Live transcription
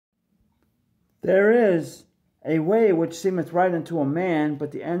There is a way which seemeth right unto a man,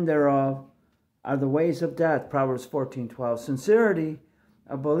 but the end thereof are the ways of death. Proverbs 14:12. Sincerity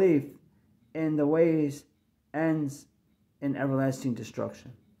of belief in the ways ends in everlasting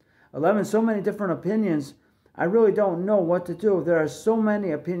destruction. 11. So many different opinions, I really don't know what to do. There are so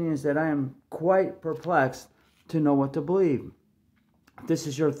many opinions that I am quite perplexed to know what to believe. If this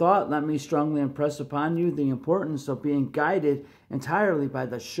is your thought, let me strongly impress upon you the importance of being guided entirely by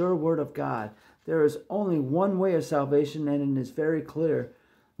the sure word of God. There is only one way of salvation, and it is very clearly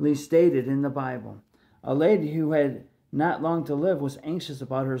stated in the Bible. A lady who had not long to live was anxious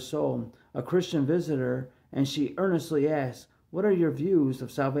about her soul. A Christian visitor, and she earnestly asked, "What are your views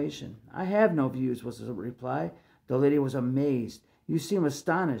of salvation?" "I have no views," was the reply. The lady was amazed. "You seem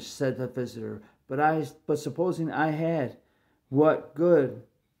astonished," said the visitor. But supposing I had, what good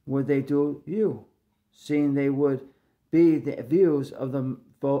would they do you, seeing they would be the views of the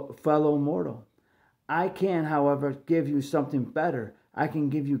fellow mortal? "I can, however, give you something better. I can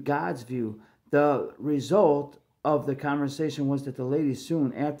give you God's view." The result of the conversation was that the lady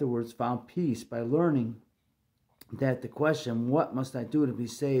soon afterwards found peace by learning that the question, "What must I do to be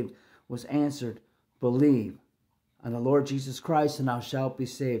saved?" was answered, "Believe on the Lord Jesus Christ, and thou shalt be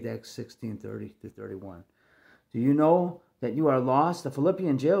saved." Acts 16:30-31. Do you know that you are lost? The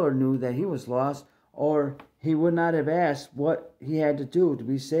Philippian jailer knew that he was lost, or he would not have asked what he had to do to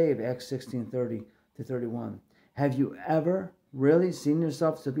be saved. Acts 16:30-31. Have you ever really seen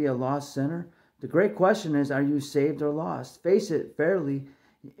yourself to be a lost sinner? The great question is, are you saved or lost? Face it fairly.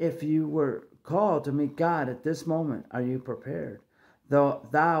 If you were called to meet God at this moment, are you prepared? Though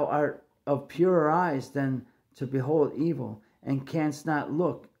thou art of purer eyes than to behold evil, and canst not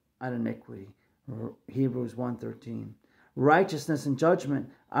look at iniquity. Hebrews 1:13. Righteousness and judgment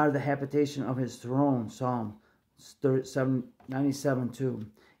are the habitation of his throne. Psalm 97:2.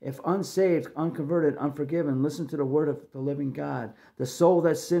 If unsaved, unconverted, unforgiven, listen to the word of the living God. The soul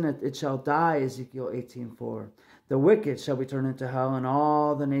that sinneth, it shall die. Ezekiel 18:4. The wicked shall be turned into hell, and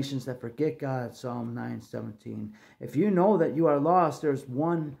all the nations that forget God. Psalm 9:17. If you know that you are lost, there's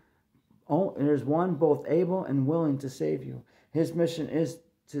one both able and willing to save you. His mission is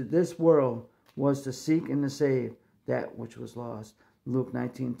to this world was to seek and to save that which was lost. Luke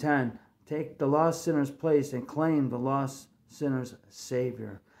 19:10. Take the lost sinner's place and claim the lost sinner's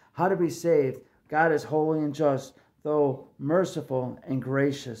Savior. How to be saved? God is holy and just, though merciful and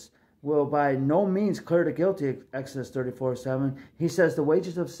gracious, will by no means clear the guilty. Exodus 34:7. He says the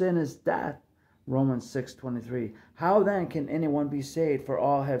wages of sin is death. Romans 6:23. How then can anyone be saved? For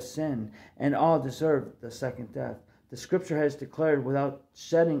all have sinned, and all deserve the second death. The scripture has declared without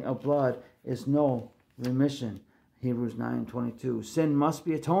shedding of blood is no remission. Hebrews 9:22. Sin must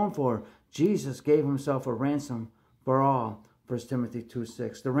be atoned for. Jesus gave himself a ransom for all. 1 Timothy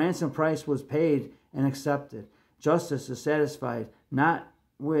 2:6. The ransom price was paid and accepted. Justice is satisfied not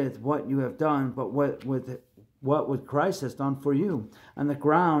with what you have done, but what Christ has done for you on the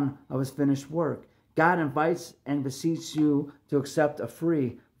ground of his finished work. God invites and beseeches you to accept a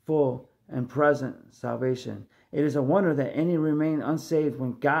free, full, and present salvation. It is a wonder that any remain unsaved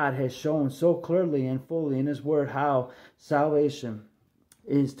when God has shown so clearly and fully in his word how salvation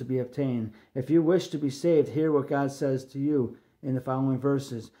is to be obtained. If you wish to be saved, hear what God says to you in the following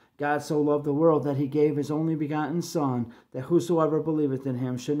verses. God so loved the world that he gave his only begotten Son, that whosoever believeth in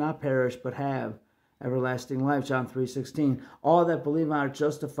him should not perish, but have everlasting life. John 3:16. All that believe are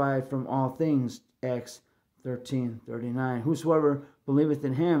justified from all things. Acts 13:39. Whosoever believeth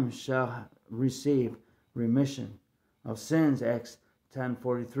in him shall receive remission of sins. Acts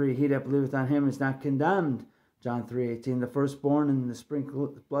 10:43. He that believeth on him is not condemned. John 3:18. The firstborn in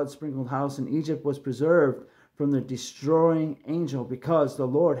the blood-sprinkled house in Egypt was preserved from the destroying angel, because the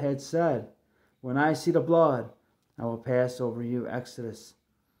Lord had said, "When I see the blood, I will pass over you." Exodus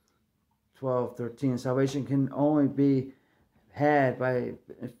 12:13. Salvation can only be had by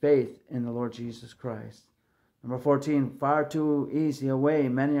faith in the Lord Jesus Christ. Number 14, far too easy a way.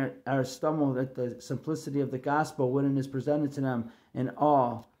 Many are stumbled at the simplicity of the gospel when it is presented to them in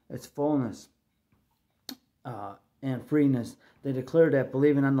all its fullness and freeness. They declare that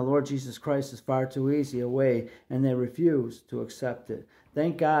believing on the Lord Jesus Christ is far too easy a way, and they refuse to accept it.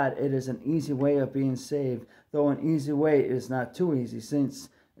 Thank God it is an easy way of being saved, though an easy way is not too easy, since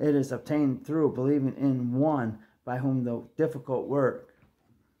it is obtained through believing in one by whom the difficult work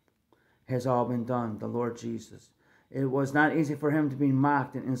has all been done, the Lord Jesus. It was not easy for him to be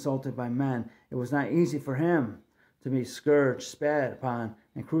mocked and insulted by men. It was not easy for him to be scourged, spat upon,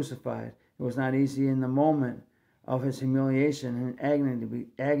 and crucified. It was not easy in the moment of his humiliation and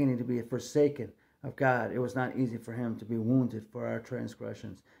agony to be forsaken of God, it was not easy for him to be wounded for our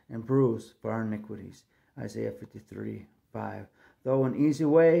transgressions and bruised for our iniquities. Isaiah 53:5. Though an easy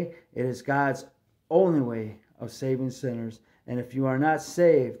way, it is God's only way of saving sinners. And if you are not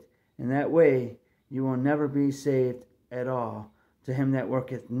saved in that way, you will never be saved at all. To him that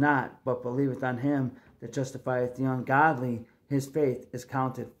worketh not, but believeth on him that justifieth the ungodly, his faith is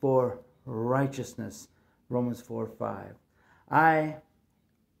counted for righteousness. Romans 4:5. I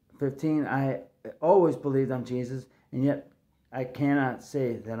always believed on Jesus, and yet I cannot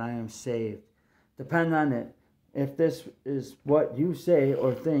say that I am saved. Depend on it. If this is what you say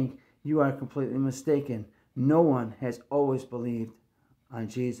or think, you are completely mistaken. No one has always believed on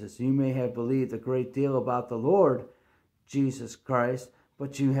Jesus. You may have believed a great deal about the Lord Jesus Christ,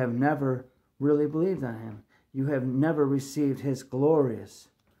 but you have never really believed on him. You have never received his glorious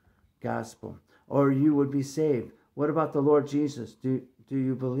gospel, or you would be saved. What about the Lord Jesus? Do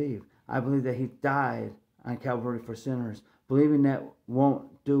you believe? I believe that he died on Calvary for sinners. Believing that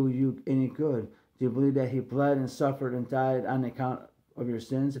won't do you any good. Do you believe that he bled and suffered and died on account of your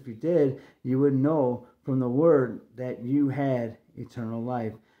sins? If you did, you would know from the word that you had eternal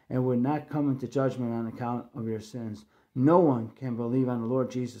life and would not come into judgment on account of your sins. No one can believe on the Lord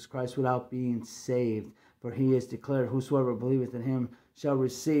Jesus Christ without being saved, for he is declared, whosoever believeth in him shall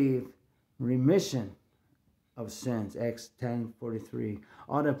receive remission of sins. Acts 10:43.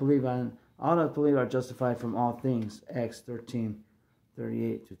 All that believe are justified from all things. Acts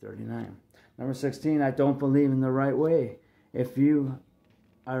 13:38-39. Number 16, I don't believe in the right way. If you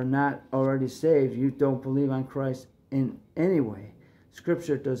are not already saved, you don't believe on Christ in any way.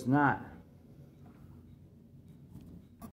 Scripture does not